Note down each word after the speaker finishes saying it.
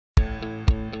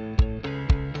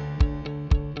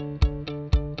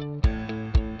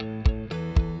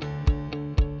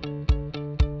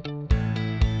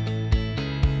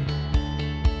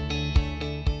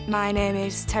My name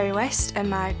is Terry West and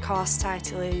my course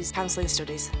title is Counselling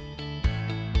Studies.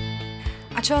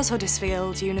 I chose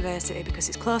Huddersfield University because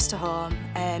it's close to home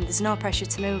and there's no pressure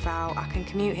to move out. I can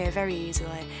commute here very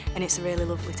easily and it's a really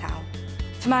lovely town.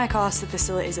 For my course, the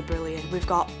facilities are brilliant. We've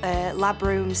got lab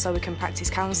rooms so we can practice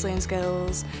counselling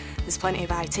skills. There's plenty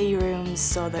of IT rooms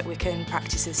so that we can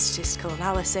practice a statistical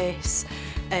analysis,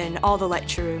 and all the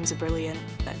lecture rooms are brilliant.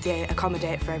 They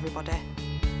accommodate for everybody.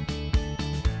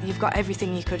 You've got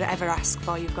everything you could ever ask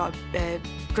for. You've got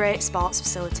great sports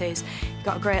facilities, you've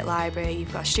got a great library,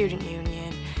 you've got a student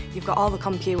union, you've got all the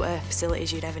computer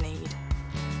facilities you'd ever need.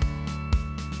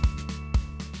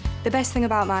 The best thing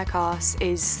about my course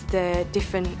is the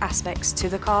different aspects to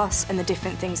the course and the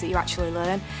different things that you actually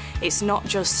learn. It's not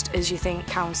just as you think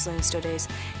counselling studies.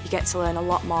 You get to learn a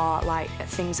lot more, like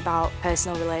things about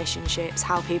personal relationships,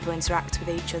 how people interact with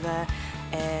each other,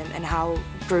 and how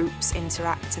groups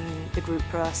interact in the group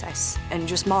process, and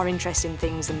just more interesting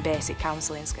things than basic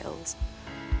counselling skills.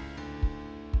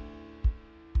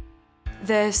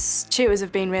 The tutors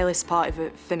have been really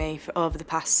supportive for me over the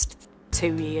past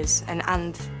 2 years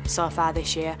and so far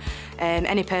this year.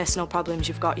 Any personal problems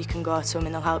you've got, you can go to them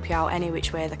and they'll help you out any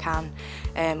which way they can.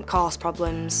 Course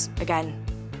problems, again,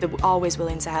 they're always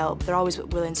willing to help. They're always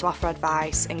willing to offer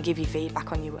advice and give you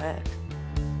feedback on your work.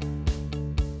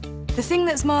 The thing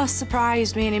that's most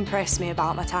surprised me and impressed me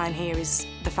about my time here is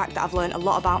the fact that I've learned a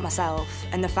lot about myself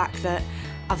and the fact that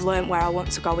I've learned where I want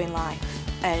to go in life.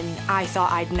 And I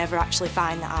thought I'd never actually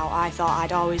find that out. I thought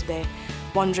I'd always be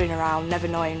wandering around, never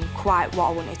knowing quite what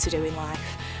I wanted to do in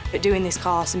life. But doing this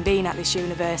course and being at this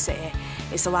university,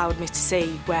 it's allowed me to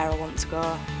see where I want to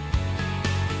go.